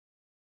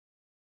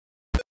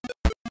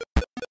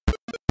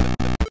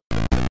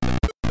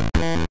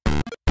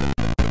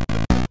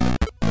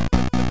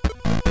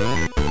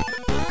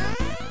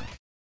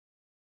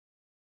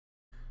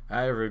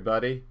Hi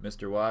everybody,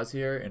 Mr. Waz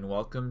here, and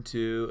welcome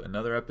to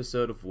another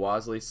episode of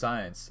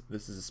WasleyScience.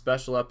 This is a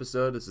special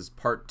episode. This is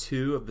part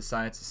 2 of the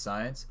Science of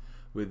Science.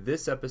 With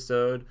this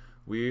episode,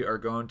 we are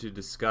going to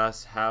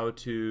discuss how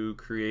to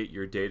create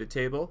your data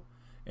table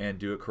and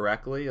do it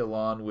correctly,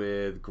 along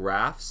with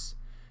graphs.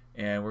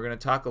 And we're going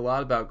to talk a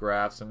lot about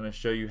graphs. I'm going to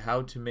show you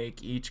how to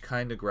make each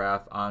kind of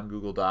graph on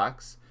Google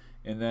Docs.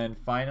 And then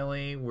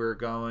finally, we're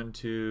going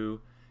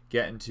to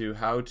get into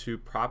how to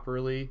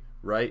properly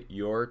write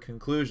your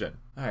conclusion.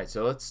 Alright,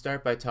 so let's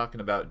start by talking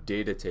about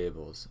data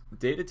tables.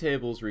 Data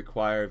tables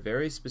require a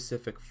very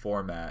specific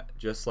format,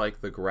 just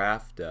like the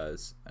graph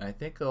does. And I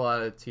think a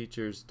lot of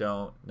teachers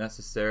don't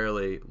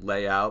necessarily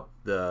lay out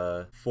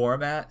the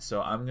format,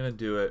 so I'm going to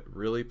do it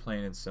really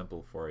plain and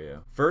simple for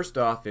you. First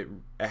off, it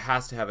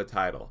has to have a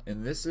title.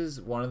 And this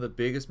is one of the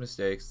biggest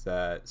mistakes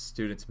that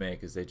students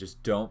make, is they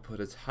just don't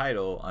put a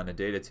title on a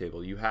data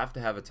table. You have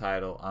to have a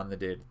title on the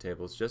data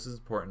table. It's just as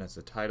important as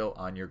a title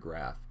on your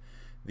graph.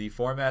 The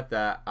format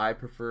that I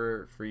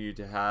prefer for you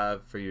to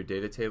have for your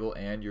data table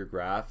and your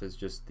graph is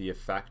just the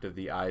effect of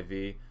the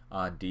IV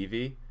on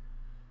DV.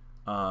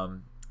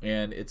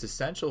 And it's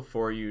essential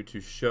for you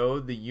to show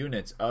the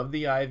units of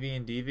the IV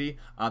and DV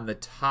on the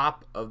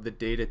top of the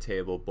data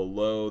table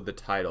below the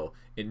title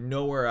and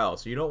nowhere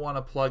else. You don't want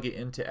to plug it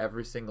into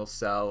every single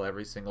cell,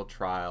 every single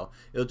trial.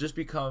 It'll just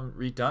become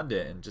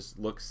redundant and just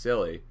look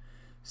silly.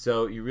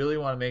 So you really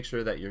want to make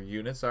sure that your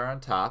units are on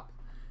top.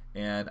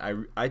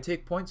 And I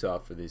take points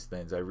off for these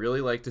things. I really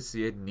like to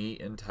see a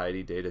neat and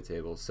tidy data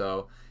table.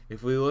 So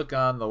if we look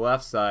on the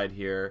left side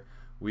here,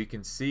 we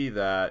can see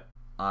that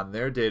on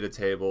their data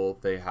table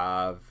they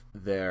have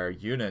their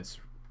units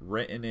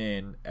written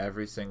in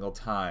every single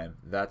time.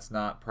 That's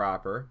not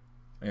proper.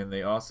 And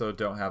they also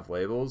don't have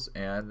labels,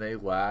 and they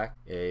lack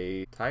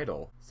a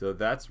title. So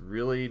that's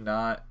really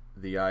not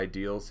the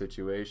ideal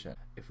situation.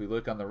 If we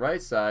look on the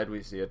right side,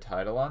 we see a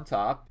title on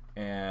top,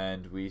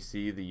 and we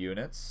see the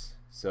units.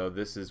 So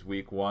this is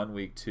week 1,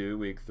 week 2,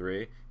 week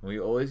 3. And we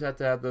always have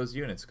to have those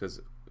units,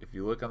 because if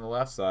you look on the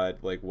left side,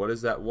 like, what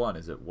is that 1?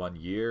 Is it 1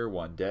 year,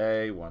 1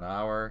 day, 1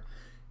 hour?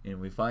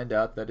 And we find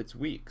out that it's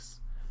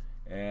weeks.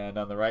 And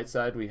on the right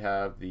side, we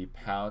have the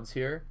pounds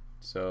here.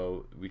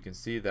 So we can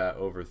see that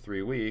over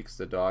 3 weeks,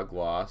 the dog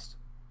lost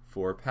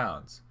 4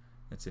 pounds.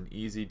 It's an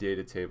easy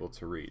data table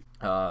to read.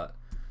 So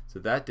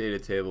that data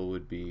table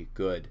would be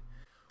good.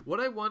 What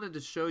I wanted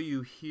to show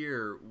you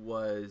here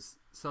was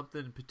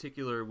something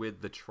particular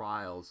with the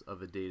trials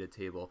of a data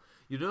table.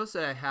 You notice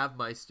that I have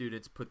my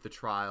students put the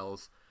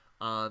trials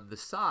on the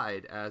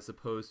side as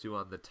opposed to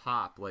on the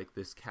top, like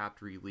this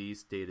capped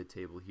release data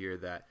table here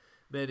that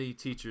many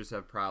teachers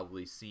have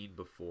probably seen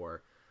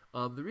before.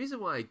 The reason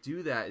why I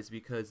do that is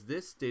because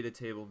this data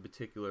table in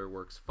particular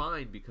works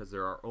fine because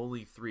there are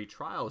only 3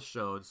 trials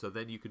shown, so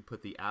then you can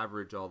put the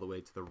average all the way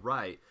to the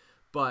right.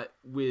 But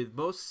with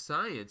most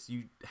science,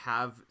 you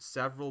have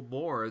several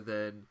more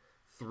than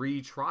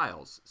 3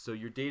 trials. So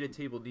your data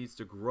table needs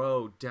to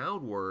grow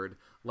downward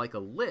like a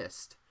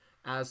list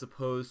as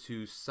opposed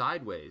to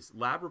sideways.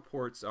 Lab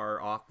reports are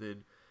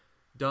often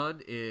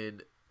done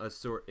in a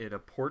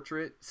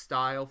portrait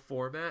style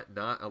format,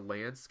 not a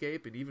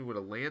landscape. And even with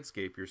a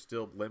landscape, you're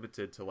still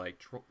limited to like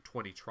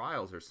 20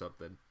 trials or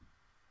something.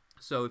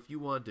 So if you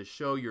wanted to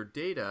show your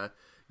data,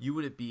 you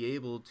wouldn't be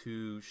able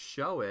to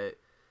show it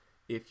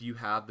if you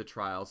have the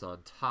trials on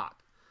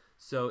top.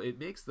 So it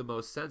makes the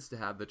most sense to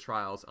have the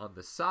trials on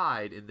the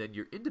side and then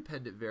your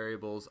independent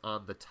variables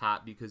on the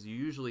top, because you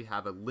usually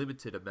have a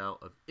limited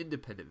amount of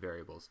independent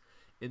variables.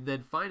 And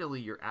then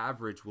finally your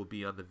average will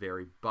be on the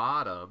very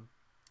bottom,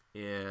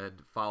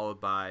 and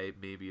followed by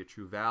maybe a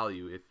true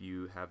value if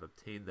you have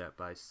obtained that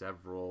by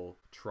several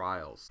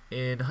trials.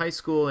 In high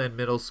school and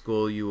middle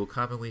school, you will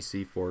commonly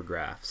see 4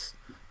 graphs.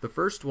 The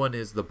first one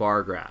is the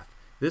bar graph.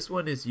 This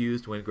one is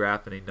used when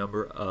graphing a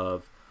number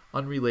of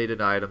unrelated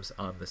items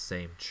on the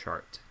same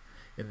chart.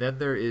 And then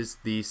there is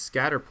the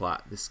scatter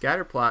plot. The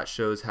scatter plot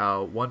shows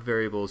how one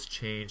variable is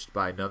changed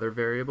by another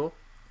variable.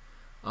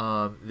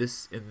 In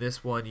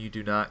this one, you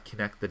do not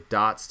connect the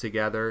dots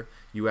together.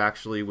 You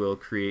actually will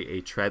create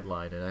a trend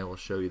line, and I will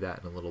show you that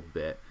in a little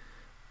bit.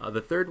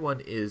 The third one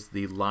is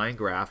the line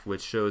graph,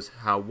 which shows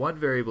how one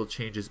variable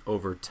changes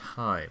over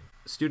time.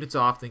 Students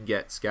often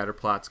get scatter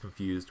plots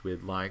confused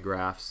with line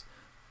graphs.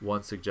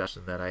 One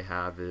suggestion that I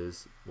have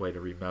is, way to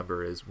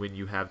remember, is when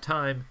you have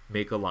time,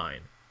 make a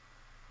line.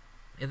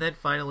 And then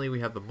finally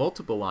we have the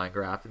multiple line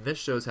graph, and this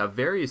shows how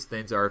various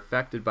things are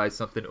affected by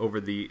something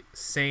over the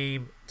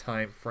same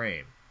time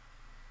frame.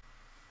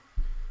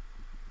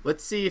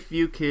 Let's see if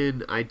you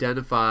can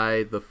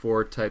identify the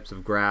 4 types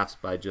of graphs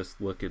by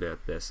just looking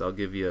at this. I'll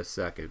give you a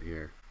second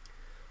here.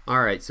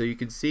 Alright, so you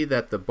can see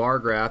that the bar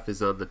graph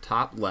is on the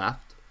top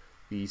left,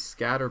 the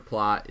scatter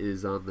plot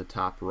is on the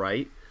top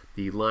right,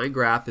 the line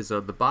graph is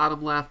on the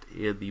bottom left,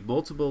 and the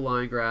multiple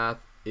line graph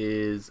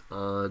is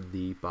on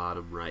the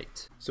bottom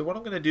right. So what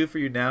I'm going to do for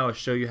you now is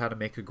show you how to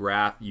make a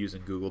graph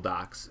using Google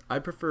Docs. I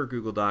prefer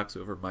Google Docs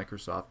over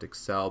Microsoft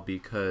Excel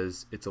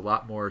because it's a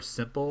lot more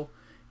simple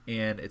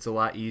and it's a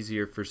lot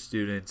easier for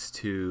students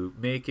to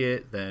make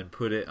it than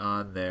put it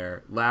on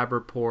their lab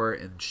report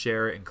and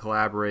share it and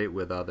collaborate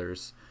with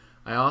others.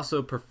 I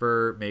also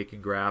prefer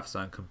making graphs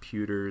on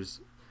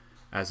computers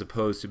as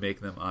opposed to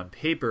making them on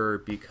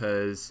paper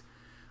because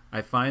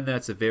I find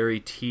that's a very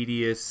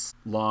tedious,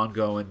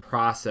 long-going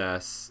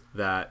process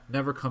that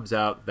never comes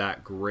out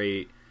that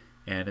great,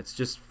 and it's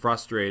just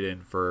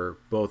frustrating for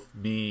both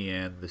me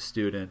and the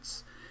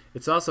students.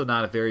 It's also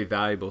not a very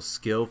valuable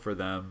skill for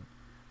them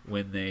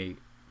when they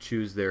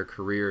choose their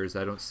careers.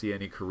 I don't see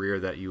any career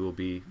that you will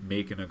be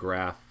making a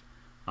graph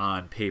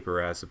on paper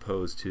as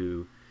opposed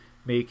to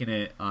making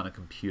it on a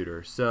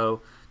computer.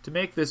 So to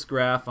make this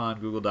graph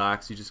on Google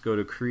Docs, you just go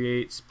to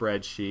Create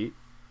Spreadsheet,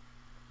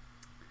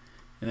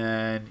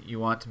 and you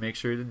want to make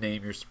sure to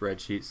name your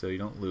spreadsheet so you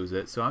don't lose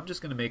it. So I'm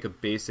just going to make a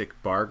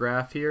basic bar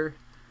graph here.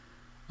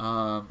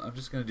 I'm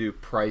just going to do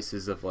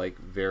prices of like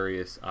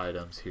various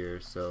items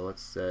here. So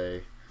let's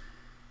say,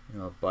 you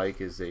know, a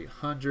bike is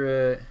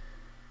 800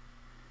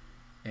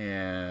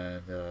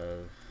 and a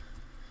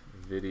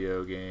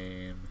video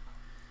game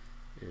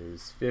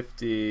is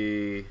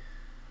 50,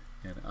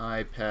 an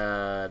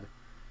iPad,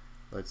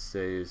 let's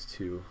say, is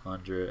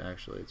 200.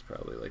 Actually, it's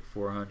probably like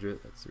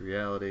 400. That's the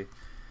reality.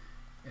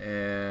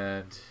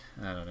 And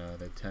I don't know,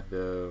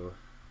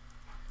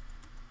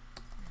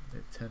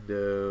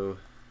 Nintendo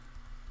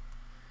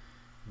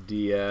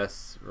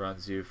DS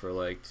runs you for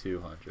like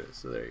 200.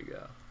 So there you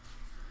go.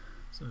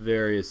 Some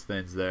various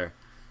things there.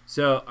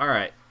 So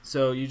alright,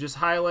 so you just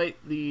highlight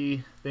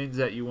the things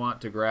that you want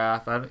to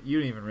graph. You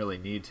don't even really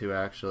need to,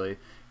 actually.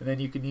 And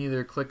then you can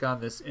either click on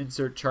this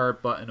Insert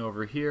Chart button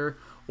over here,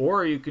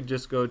 or you can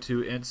just go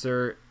to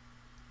Insert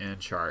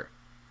and Chart.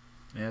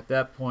 And at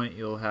that point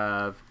it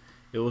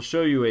will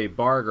show you a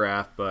bar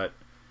graph, but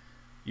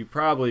you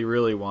probably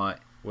really want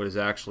what is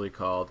actually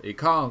called a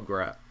column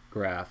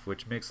graph,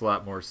 which makes a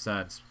lot more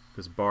sense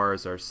because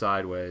bars are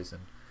sideways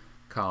and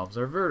columns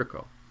are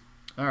vertical.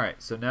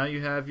 Alright, so now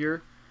you have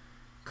your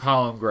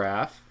column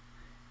graph,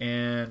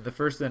 and the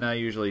first thing I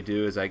usually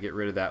do is I get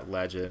rid of that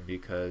legend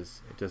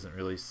because it doesn't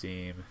really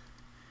seem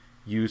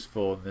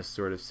useful in this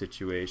sort of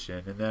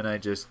situation, and then I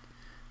just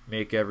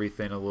make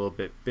everything a little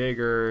bit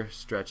bigger,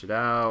 stretch it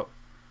out.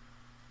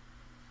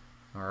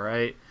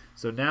 Alright,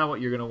 so now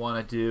what you're going to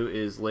want to do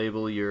is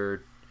label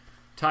your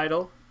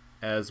title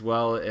as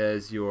well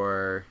as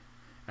your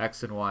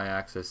X and Y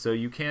axis. So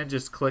you can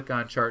just click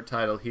on chart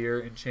title here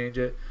and change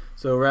it.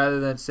 So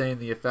rather than saying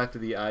the effect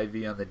of the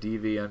IV on the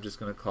DV, I'm just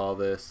going to call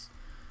this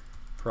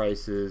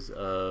prices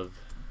of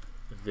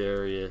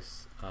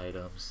various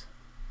items.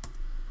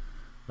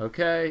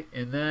 Okay,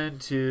 and then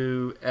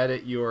to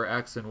edit your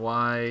X and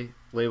Y,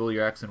 label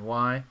your X and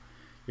Y,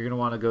 you're going to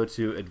want to go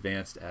to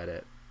Advanced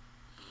Edit.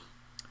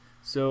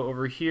 So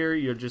over here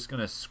you're just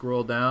going to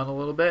scroll down a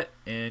little bit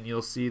and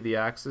you'll see the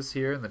axis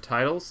here in the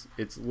titles.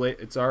 It's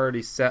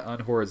already set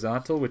on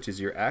horizontal, which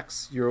is your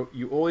X. You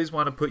always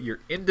want to put your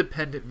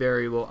independent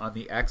variable on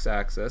the X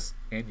axis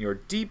and your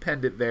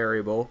dependent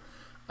variable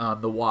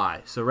on the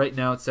Y. So right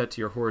now it's set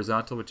to your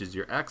horizontal, which is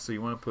your X, so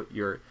you want to put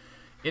your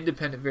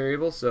independent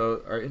variable.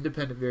 So our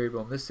independent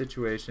variable in this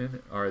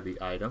situation are the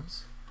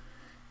items.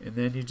 And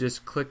then you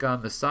just click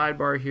on the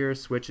sidebar here,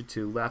 switch it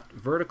to left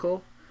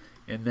vertical,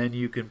 and then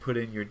you can put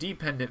in your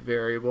dependent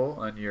variable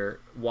on your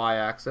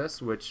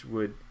y-axis, which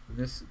would in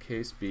this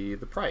case be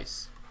the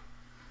price.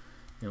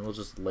 And we'll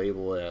just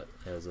label it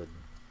as a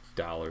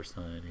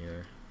 $sign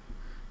here,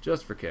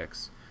 just for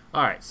kicks.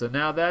 Alright, so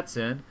now that's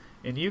in,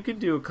 and you can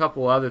do a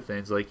couple other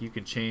things, like you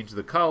can change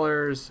the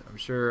colors. I'm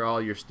sure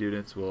all your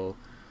students will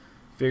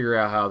figure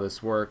out how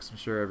this works. I'm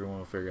sure everyone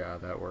will figure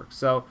out how that works.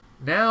 So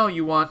now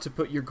you want to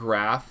put your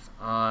graph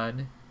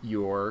on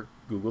your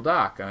Google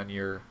Doc, on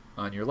your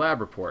lab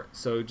report.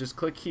 So just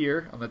click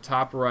here on the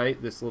top right,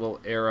 this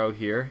little arrow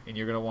here, and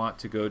you're going to want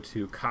to go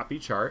to Copy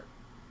Chart,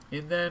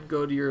 and then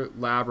go to your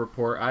lab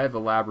report. I have a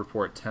lab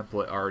report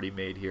template already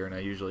made here, and I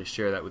usually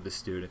share that with the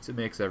students. It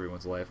makes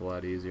everyone's life a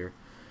lot easier.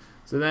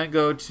 So then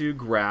go to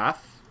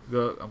Graph.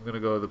 I'm going to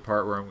go to the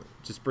part where I'm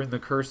just bring the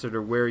cursor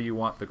to where you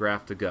want the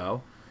graph to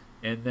go,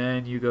 and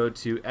then you go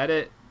to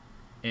Edit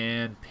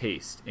and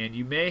Paste. And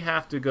you may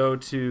have to go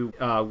to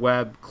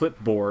Web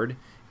Clipboard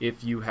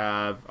if you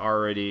have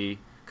already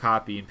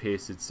copy and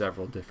pasted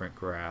several different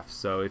graphs.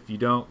 So if you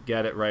don't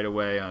get it right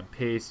away on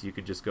paste, you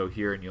can just go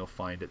here and you'll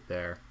find it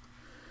there.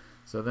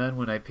 So then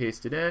when I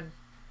paste it in,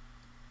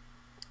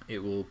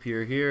 it will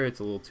appear here. It's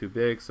a little too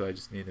big, so I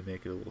just need to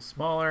make it a little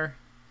smaller.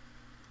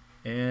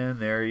 And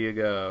there you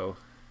go.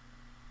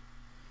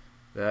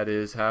 That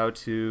is how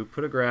to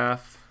put a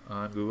graph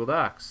on Google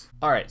Docs.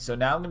 Alright, so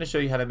now I'm going to show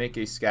you how to make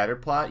a scatter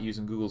plot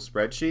using Google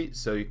Spreadsheet.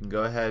 So you can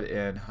go ahead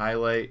and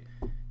highlight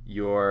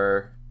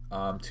your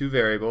two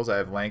variables. I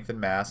have length and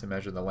mass. I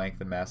measure the length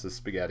and mass of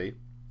spaghetti.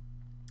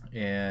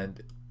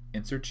 And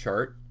insert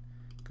chart,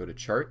 go to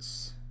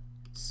charts,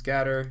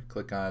 scatter,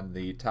 click on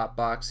the top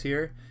box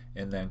here,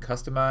 and then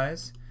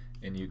customize,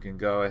 and you can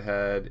go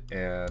ahead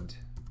and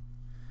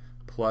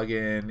plug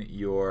in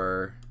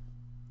your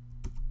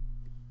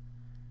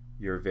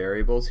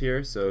variables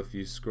here. So if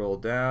you scroll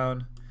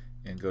down,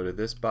 and go to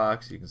this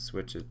box. You can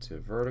switch it to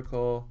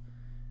vertical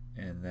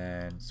and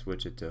then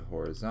switch it to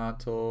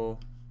horizontal.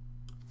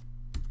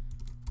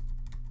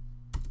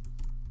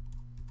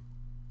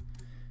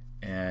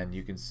 And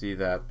you can see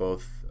that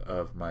both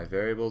of my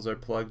variables are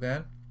plugged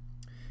in.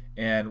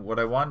 And what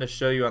I wanted to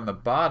show you on the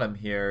bottom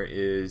here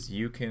is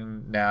you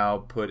can now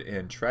put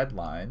in tread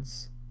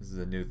lines. This is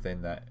a new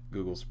thing that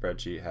Google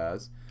Spreadsheet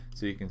has.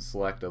 So you can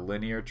select a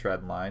linear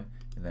tread line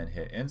and then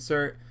hit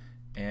insert,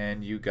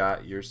 and you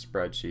got your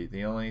spreadsheet.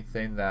 The only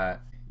thing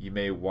that you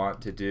may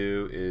want to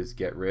do is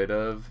get rid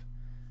of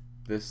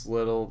this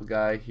little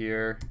guy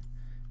here.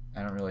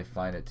 I don't really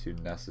find it too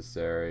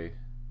necessary.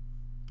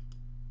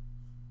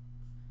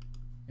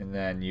 And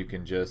then you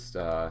can just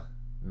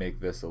make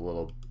this a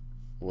little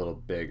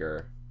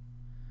bigger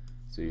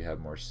so you have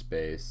more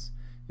space.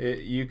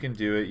 You can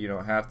do it, you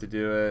don't have to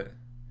do it.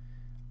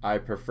 I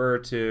prefer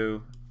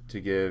to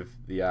give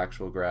the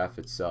actual graph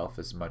itself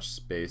as much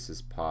space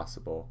as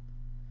possible.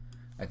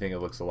 I think it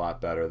looks a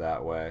lot better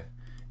that way.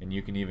 And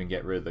you can even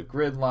get rid of the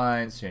grid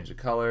lines, change the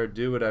color,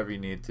 do whatever you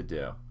need to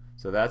do.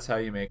 So that's how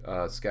you make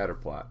a scatter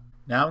plot.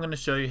 Now I'm going to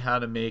show you how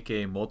to make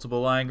a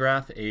multiple line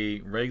graph. A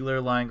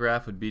regular line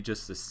graph would be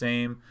just the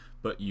same,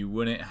 but you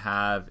wouldn't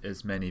have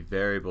as many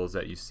variables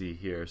that you see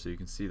here. So you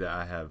can see that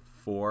I have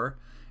 4,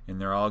 and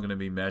they're all going to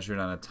be measured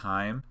on a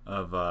time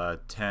of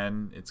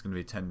 10. It's going to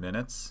be 10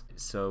 minutes.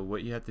 So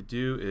what you have to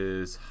do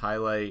is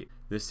highlight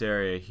this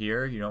area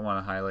here. You don't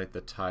want to highlight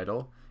the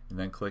title, and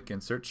then click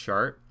Insert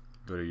Chart.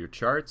 Go to your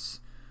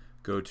charts,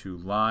 go to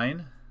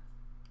Line,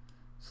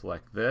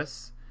 select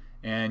this,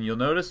 and you'll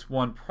notice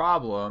one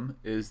problem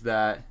is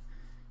that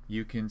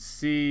you can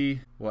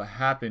see what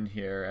happened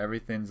here.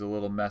 Everything's a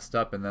little messed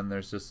up, and then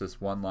there's just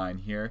this one line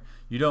here.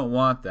 You don't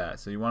want that,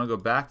 so you want to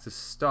go back to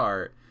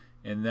Start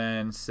and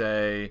then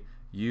say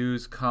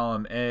use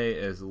column A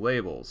as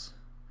labels.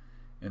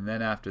 And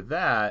then after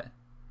that,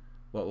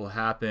 what will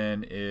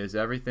happen is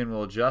everything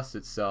will adjust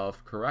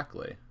itself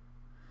correctly.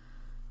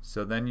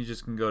 So then you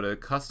just can go to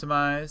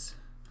Customize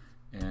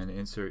and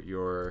insert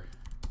your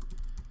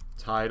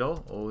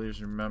title.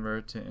 Always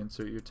remember to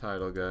insert your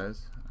title,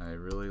 guys. I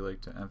really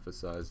like to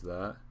emphasize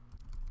that.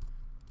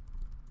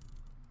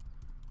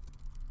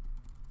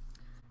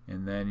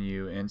 And then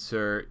you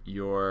insert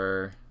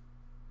your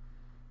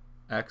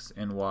X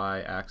and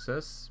Y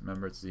axis.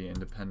 Remember, it's the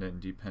independent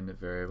and dependent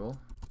variable.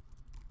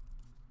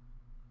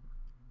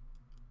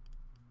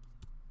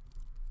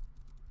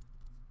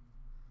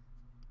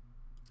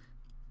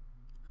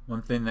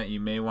 One thing that you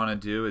may want to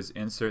do is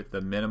insert the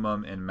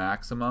minimum and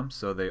maximum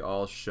so they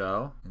all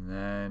show, and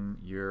then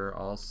you're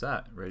all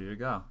set, ready to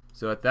go.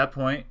 So at that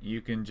point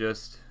you can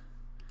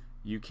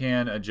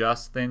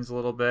adjust things a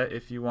little bit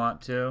if you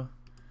want to.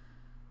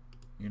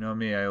 You know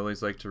me, I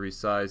always like to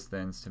resize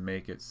things to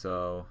make it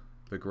so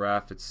the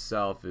graph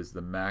itself is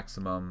the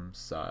maximum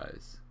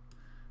size.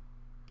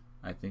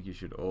 I think you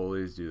should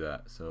always do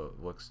that so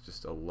it looks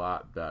just a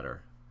lot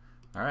better.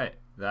 Alright,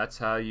 that's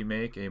how you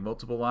make a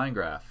multiple line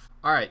graph.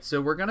 Alright, so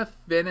we're going to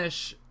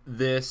finish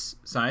this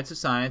Science of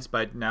Science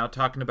by now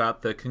talking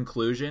about the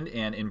conclusion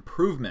and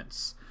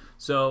improvements.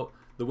 So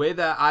the way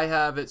that I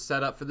have it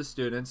set up for the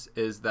students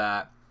is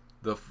that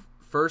the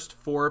first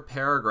 4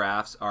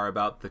 paragraphs are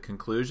about the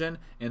conclusion,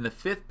 and the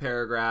 5th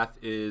paragraph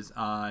is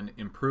on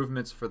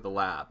improvements for the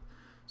lab.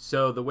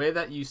 So the way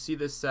that you see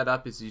this set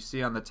up is you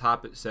see on the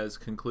top it says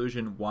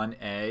conclusion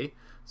 1A.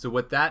 So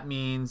what that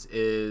means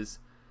is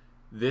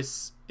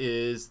this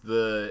is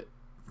the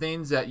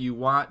things that you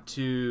want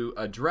to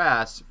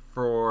address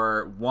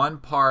for one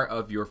part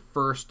of your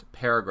first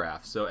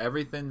paragraph. So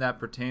everything that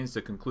pertains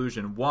to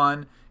conclusion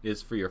 1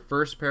 is for your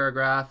first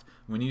paragraph.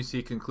 When you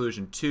see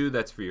conclusion 2,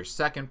 that's for your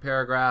second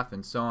paragraph,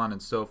 and so on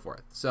and so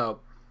forth. So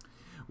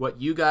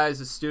what you guys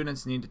as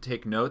students need to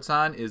take notes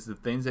on is the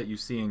things that you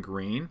see in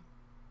green,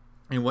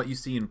 and what you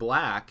see in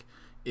black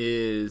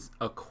is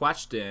a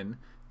question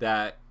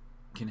that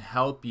can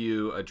help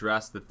you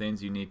address the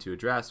things you need to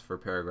address for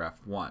paragraph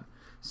 1.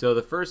 So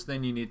the first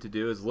thing you need to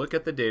do is look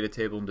at the data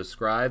table and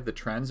describe the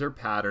trends or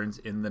patterns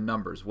in the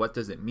numbers. What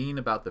does it mean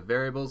about the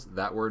variables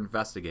that were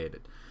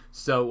investigated?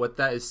 So what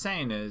that is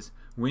saying is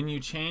when you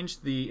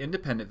change the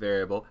independent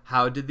variable,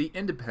 how did the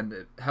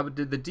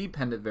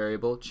dependent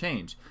variable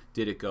change?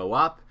 Did it go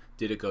up?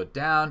 Did it go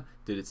down?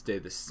 Did it stay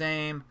the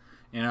same?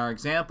 And our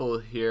example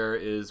here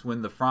is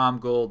when the From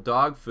Gold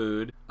dog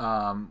food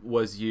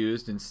was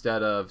used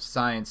instead of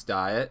Science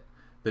Diet,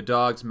 the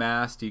dog's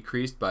mass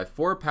decreased by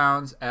 4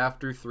 pounds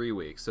after 3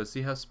 weeks. So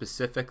see how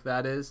specific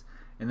that is?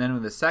 And then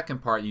in the second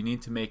part, you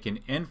need to make an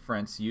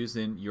inference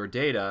using your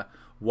data.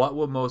 What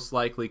will most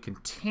likely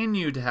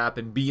continue to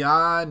happen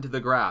beyond the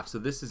graph? So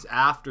this is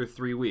after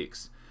 3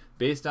 weeks.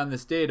 Based on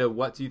this data,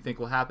 what do you think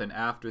will happen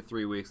after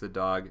 3 weeks the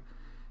dog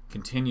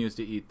continues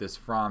to eat this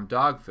From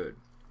dog food?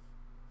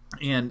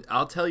 And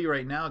I'll tell you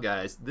right now,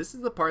 guys, this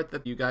is the part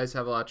that you guys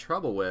have a lot of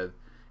trouble with.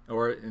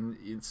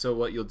 So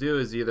what you'll do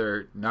is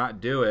either not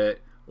do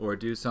it or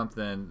do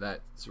something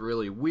that's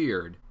really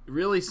weird.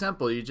 Really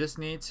simple. You just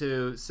need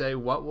to say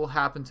what will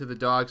happen to the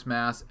dog's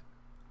mass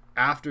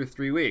after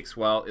 3 weeks.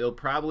 Well, it'll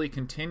probably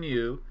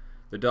continue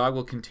the dog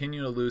will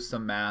continue to lose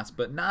some mass,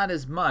 but not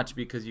as much,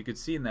 because you could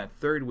see in that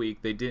third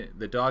week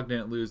the dog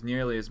didn't lose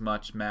nearly as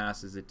much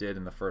mass as it did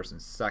in the first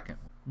and second.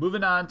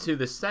 Moving on to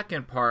the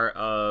second part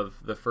of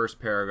the first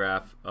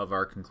paragraph of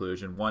our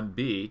conclusion,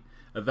 1b,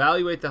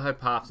 evaluate the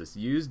hypothesis.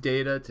 Use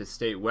data to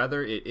state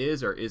whether it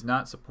is or is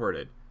not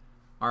supported.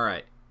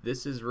 Alright,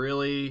 this is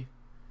really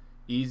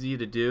easy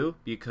to do,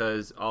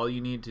 because all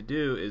you need to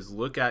do is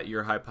look at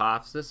your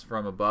hypothesis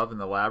from above in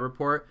the lab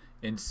report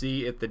and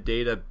see if the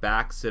data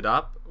backs it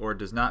up or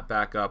does not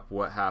back up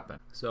what happened.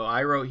 So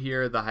I wrote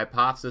here the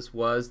hypothesis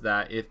was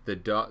that if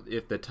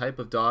the type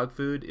of dog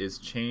food is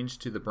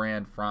changed to the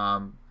brand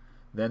From,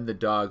 then the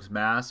dog's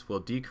mass will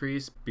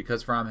decrease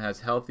because From has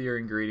healthier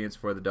ingredients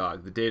for the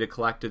dog. The data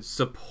collected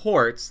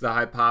supports the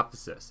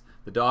hypothesis.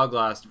 The dog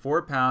lost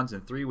 4 pounds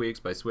in 3 weeks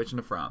by switching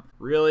to From.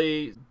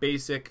 Really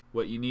basic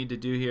what you need to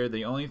do here.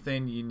 The only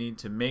thing you need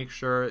to make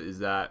sure is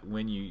that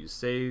when you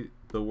say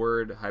the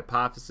word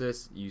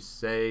hypothesis, you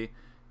say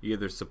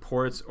either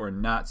supports or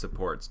not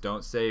supports.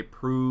 Don't say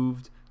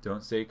proved,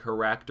 don't say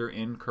correct or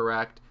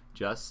incorrect,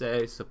 just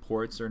say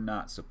supports or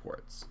not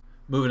supports.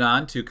 Moving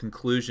on to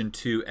conclusion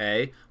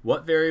 2a,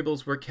 what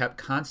variables were kept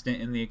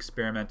constant in the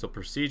experimental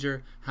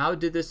procedure? How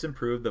did this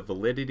improve the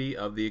validity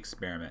of the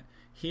experiment?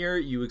 Here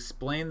you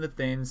explain the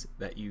things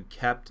that you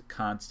kept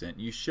constant.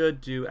 You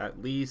should do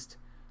at least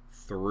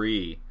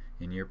 3.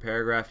 In your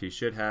paragraph you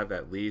should have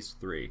at least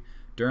 3.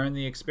 During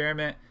the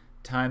experiment,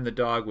 time the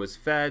dog was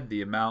fed,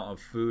 the amount of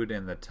food,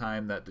 and the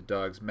time that the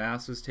dog's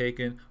mass was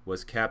taken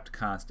was kept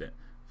constant.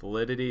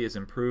 Validity is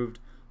improved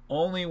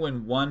only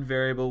when one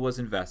variable was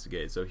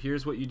investigated. So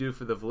here's what you do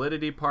for the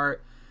validity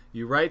part.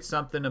 You write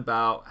something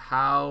about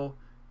how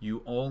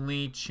you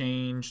only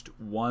changed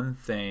one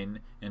thing,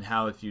 and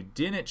how if you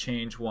didn't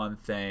change one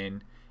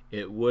thing,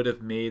 it would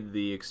have made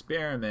the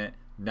experiment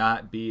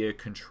not be a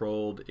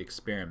controlled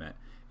experiment.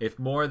 If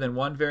more than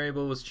one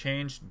variable was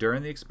changed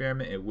during the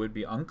experiment, it would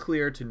be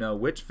unclear to know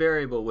which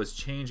variable was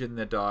changing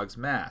the dog's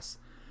mass.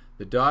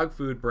 The dog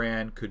food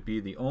brand could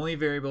be the only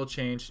variable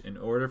changed in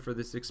order for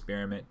this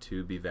experiment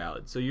to be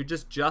valid. So you're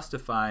just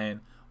justifying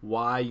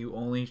why you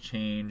only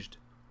changed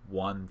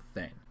one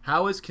thing.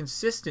 How is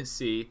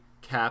consistency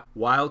kept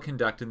while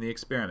conducting the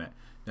experiment?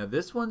 Now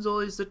this one's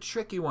always the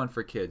tricky one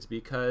for kids,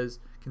 because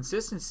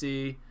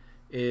consistency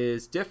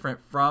is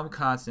different from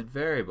constant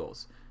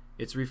variables.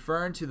 It's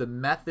referring to the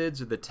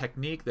methods or the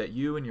technique that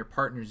you and your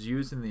partners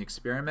use in the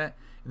experiment.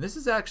 And this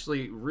is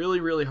actually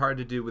really hard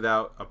to do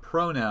without a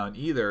pronoun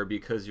either,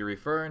 because you're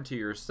referring to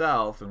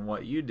yourself and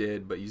what you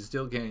did, but you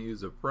still can't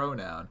use a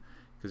pronoun.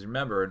 Because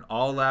remember, in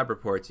all lab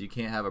reports, you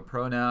can't have a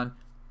pronoun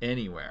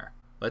anywhere.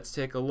 Let's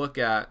take a look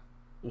at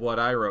what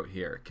I wrote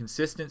here.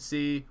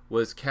 Consistency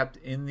was kept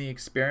in the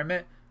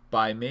experiment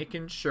by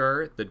making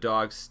sure the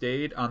dog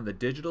stayed on the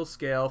digital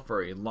scale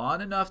for a long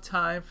enough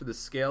time for the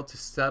scale to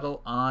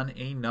settle on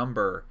a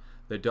number.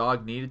 The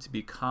dog needed to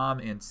be calm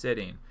and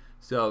sitting.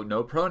 So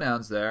no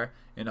pronouns there.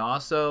 And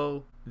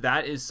also,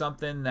 that is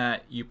something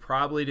that you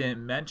probably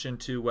didn't mention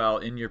too well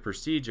in your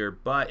procedure,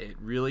 but it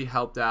really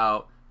helped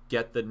out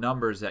get the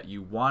numbers that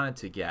you wanted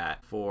to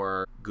get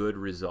for good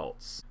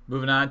results.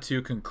 Moving on to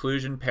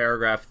conclusion,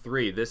 paragraph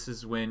 3. This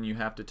is when you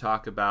have to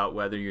talk about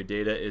whether your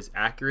data is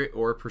accurate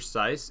or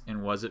precise,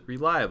 and was it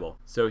reliable.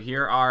 So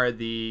here are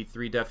the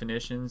 3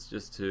 definitions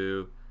just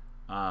to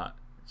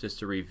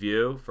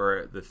review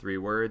for the 3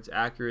 words.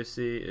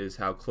 Accuracy is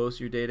how close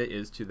your data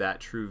is to that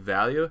true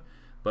value,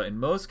 but in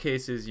most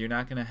cases you're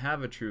not going to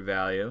have a true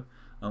value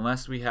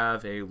unless we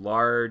have a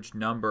large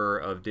number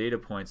of data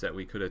points that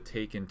we could have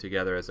taken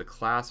together as a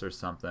class or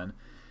something.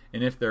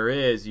 And if there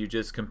is, you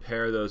just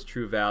compare those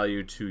true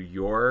value to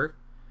your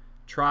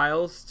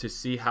trials to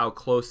see how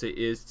close it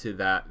is to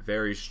that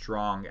very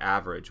strong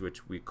average,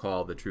 which we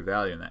call the true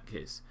value in that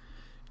case.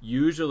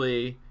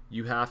 Usually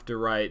you have to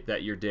write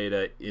that your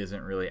data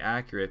isn't really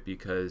accurate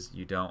because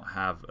you don't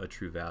have a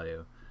true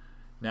value.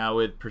 Now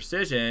with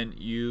precision,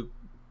 you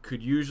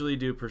could usually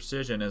do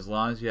precision as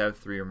long as you have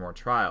 3 or more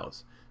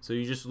trials. So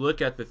you just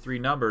look at the 3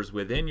 numbers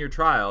within your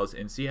trials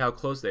and see how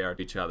close they are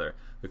to each other.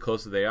 The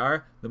closer they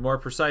are, the more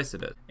precise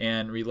it is.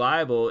 And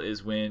reliable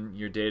is when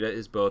your data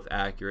is both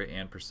accurate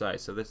and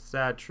precise. So the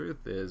sad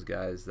truth is,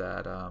 guys,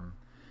 that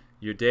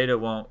your data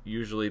won't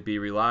usually be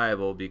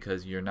reliable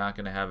because you're not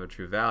going to have a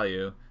true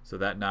value, so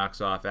that knocks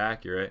off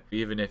accurate.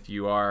 Even if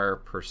you are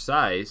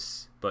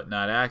precise but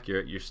not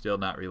accurate, you're still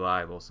not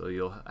reliable. So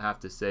you'll have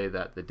to say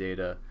that the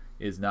data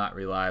is not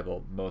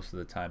reliable most of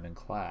the time in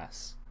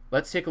class.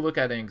 Let's take a look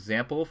at an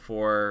example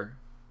for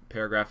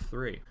paragraph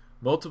 3.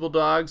 Multiple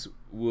dogs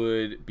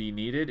would be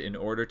needed in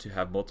order to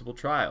have multiple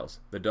trials.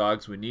 The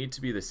dogs would need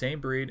to be the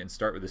same breed and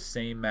start with the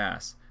same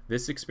mass.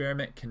 This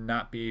experiment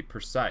cannot be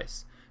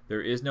precise.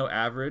 There is no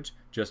average,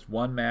 just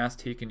one mass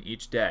taken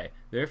each day.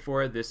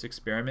 Therefore, this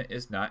experiment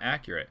is not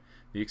accurate.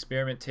 The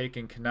experiment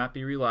taken cannot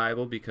be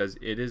reliable because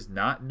it is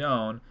not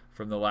known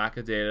from the lack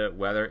of data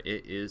whether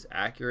it is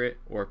accurate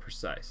or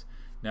precise.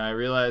 Now I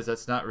realize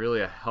that's not really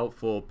a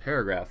helpful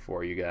paragraph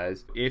for you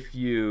guys. If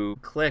you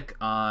click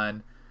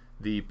on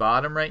the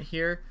bottom right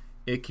here,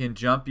 it can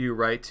jump you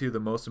right to the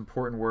most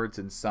important words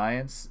in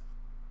science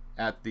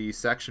at the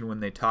section when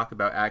they talk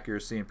about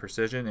accuracy and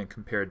precision and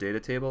compare data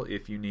table.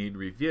 If you need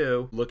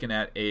review, looking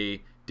at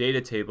a data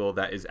table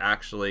that is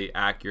actually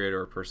accurate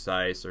or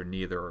precise or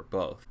neither or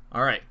both.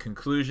 All right,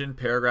 conclusion,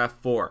 paragraph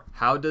 4.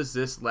 How does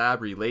this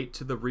lab relate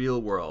to the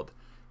real world?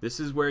 This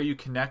is where you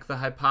connect the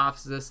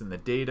hypothesis and the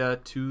data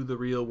to the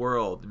real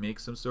world. Make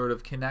some sort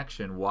of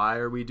connection. Why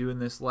are we doing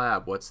this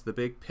lab? What's the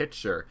big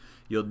picture?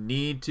 You'll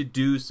need to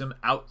do some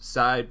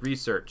outside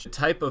research. The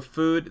type of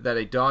food that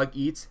a dog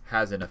eats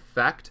has an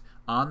effect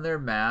on their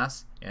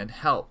mass and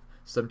health.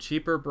 Some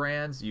cheaper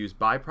brands use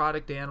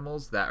byproduct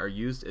animals that are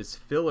used as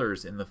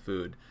fillers in the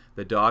food.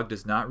 The dog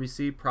does not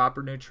receive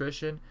proper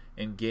nutrition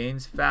and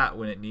gains fat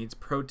when it needs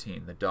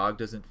protein. The dog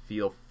doesn't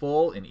feel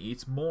full and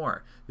eats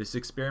more. This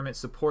experiment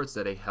supports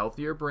that a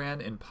healthier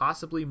brand and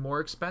possibly more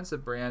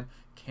expensive brand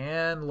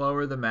can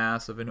lower the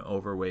mass of an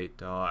overweight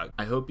dog.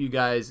 I hope you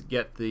guys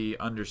get the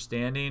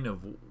understanding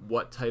of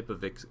what type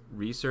of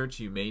research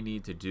you may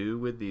need to do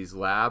with these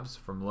labs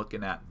from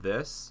looking at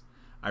this.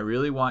 I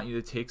really want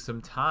you to take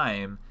some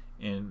time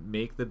and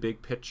make the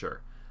big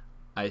picture.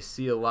 I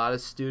see a lot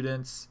of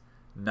students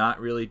not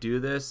really do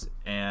this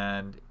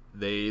and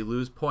they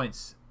lose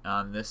points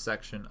on this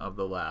section of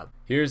the lab.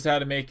 Here's how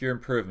to make your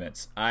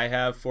improvements. I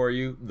have for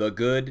you the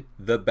good,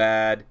 the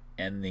bad,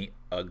 and the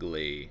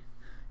ugly.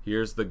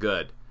 Here's the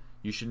good.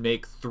 You should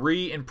make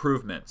 3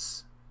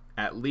 improvements,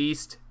 at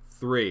least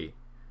 3.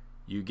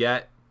 You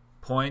get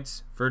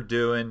points for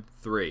doing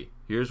 3.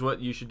 Here's what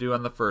you should do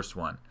on the first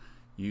one.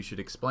 You should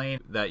explain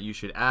that you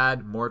should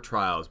add more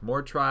trials.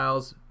 More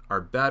trials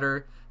are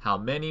better. How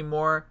many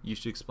more? You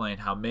should explain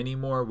how many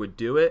more would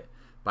do it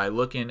by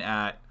looking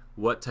at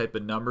what type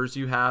of numbers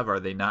you have. Are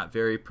they not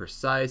very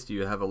precise? Do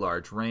you have a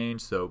large range?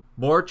 So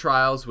more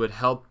trials would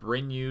help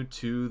bring you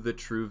to the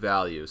true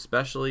value,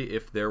 especially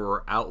if there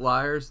were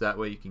outliers. That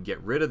way you can get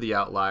rid of the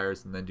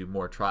outliers and then do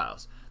more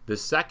trials. The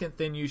second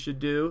thing you should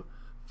do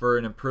for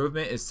an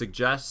improvement is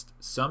suggest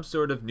some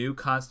sort of new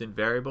constant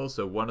variable.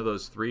 So one of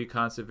those 3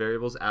 constant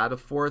variables, add a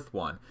 4th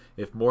one.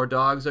 If more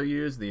dogs are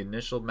used, the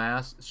initial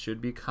mass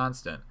should be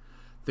constant.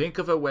 Think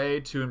of a way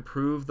to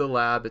improve the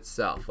lab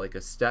itself, like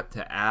a step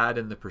to add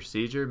in the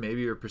procedure.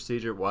 Maybe your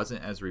procedure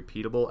wasn't as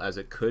repeatable as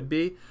it could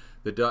be.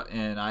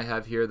 And I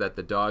have here that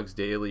the dog's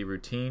daily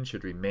routine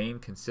should remain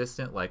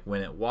consistent, like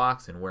when it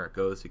walks and where it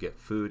goes to get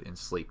food and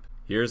sleep.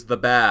 Here's the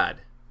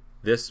bad.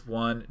 This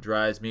one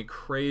drives me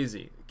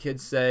crazy.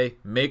 Kids say,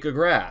 make a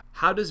graph.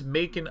 How does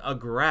making a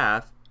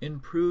graph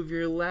improve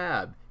your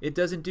lab? It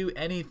doesn't do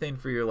anything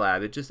for your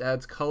lab. It just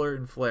adds color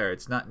and flair.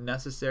 It's not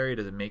necessary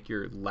to make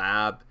your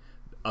lab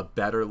a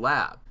better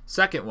lab.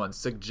 Second one,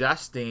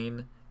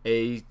 suggesting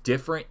a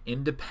different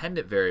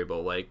independent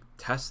variable, like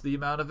test the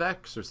amount of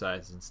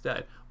exercise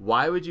instead.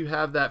 Why would you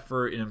have that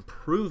for an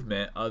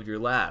improvement of your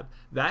lab?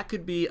 That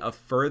could be a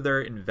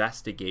further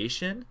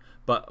investigation,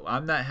 but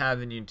I'm not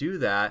having you do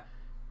that.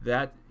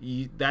 That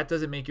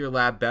doesn't make your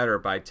lab better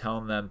by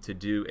telling them to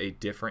do a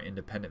different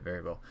independent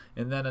variable.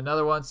 And then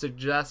another one,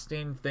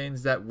 suggesting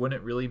things that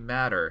wouldn't really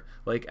matter,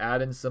 like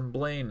adding some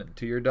bling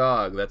to your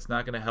dog. That's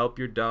not going to help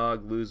your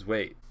dog lose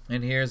weight.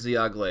 And here's the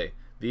ugly.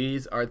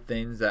 These are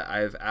things that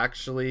I've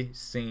actually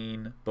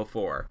seen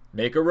before.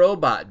 Make a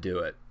robot do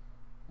it.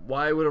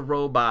 Why would a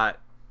robot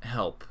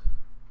help?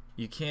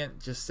 You can't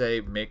just say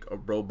make a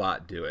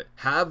robot do it.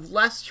 Have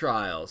less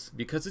trials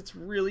because it's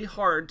really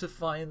hard to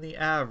find the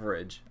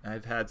average.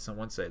 I've had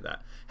someone say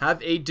that.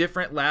 Have a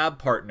different lab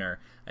partner.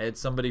 I had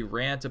somebody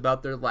rant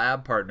about their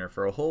lab partner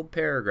for a whole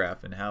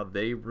paragraph and how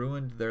they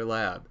ruined their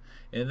lab.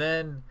 And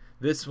then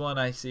this one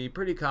I see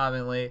pretty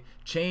commonly,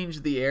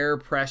 change the air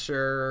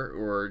pressure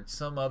or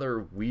some other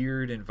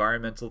weird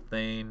environmental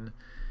thing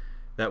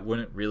that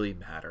wouldn't really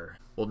matter.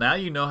 Well, now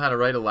you know how to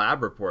write a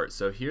lab report,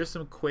 so here's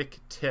some quick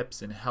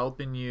tips in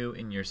helping you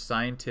in your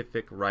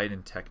scientific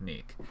writing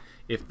technique.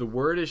 If the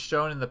word is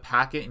shown in the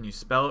packet and you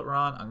spell it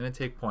wrong, I'm going to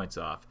take points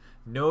off.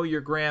 Know your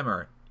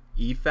grammar.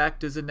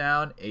 Effect is a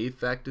noun,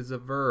 affect is a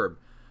verb.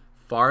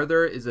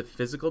 Farther is a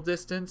physical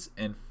distance,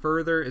 and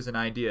further is an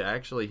idea. I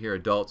actually hear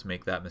adults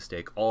make that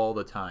mistake all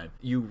the time.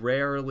 You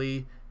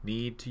rarely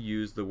need to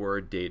use the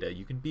word data.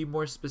 You can be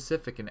more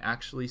specific and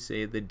actually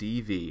say the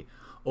DV.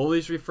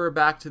 Always refer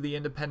back to the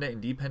independent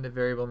and dependent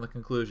variable in the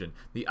conclusion.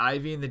 The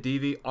IV and the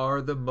DV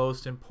are the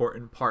most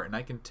important part, and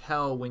I can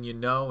tell when you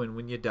know and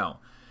when you don't.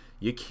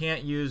 You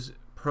can't use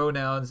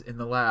pronouns in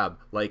the lab,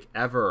 like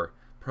ever.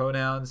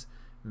 Pronouns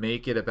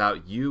make it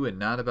about you and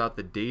not about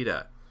the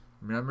data.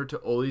 Remember to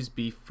always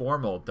be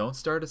formal. Don't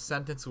start a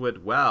sentence with,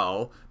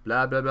 well,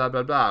 blah, blah, blah,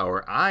 blah, blah,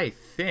 or I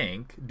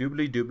think,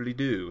 doobly doobly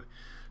doo.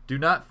 Do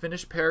not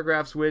finish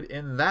paragraphs with,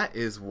 and that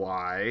is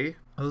why.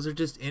 Those are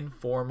just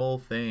informal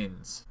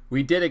things.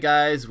 We did it,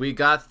 guys. We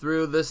got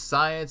through the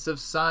Science of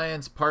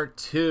Science Part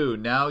 2.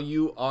 Now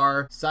you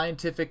are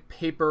scientific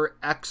paper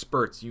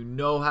experts. You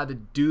know how to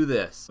do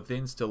this.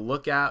 Things to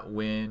look at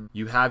when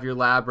you have your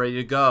lab ready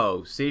to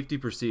go. Safety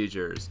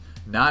procedures.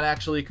 Not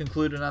actually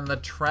concluding on the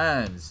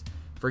trends.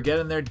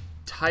 Forgetting their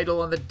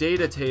title on the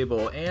data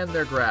table and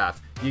their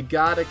graph. You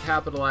gotta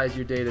capitalize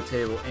your data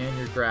table and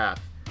your graph.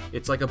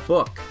 It's like a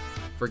book.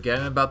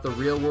 Forgetting about the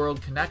real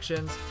world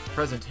connections,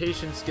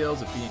 presentation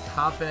skills of being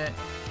confident,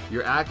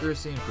 your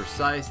accuracy and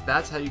precise,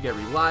 that's how you get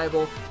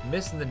reliable,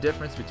 missing the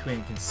difference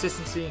between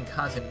consistency and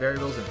constant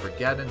variables, and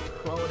forgetting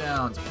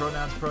pronouns.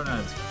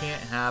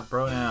 Can't have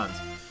pronouns.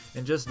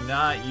 And just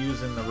not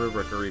using the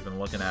rubric or even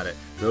looking at it.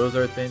 Those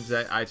are things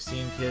that I've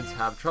seen kids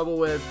have trouble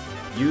with.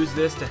 Use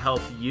this to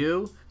help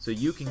you so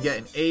you can get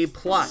an A+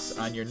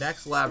 on your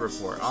next lab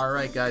report. All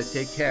right, guys,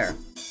 take care.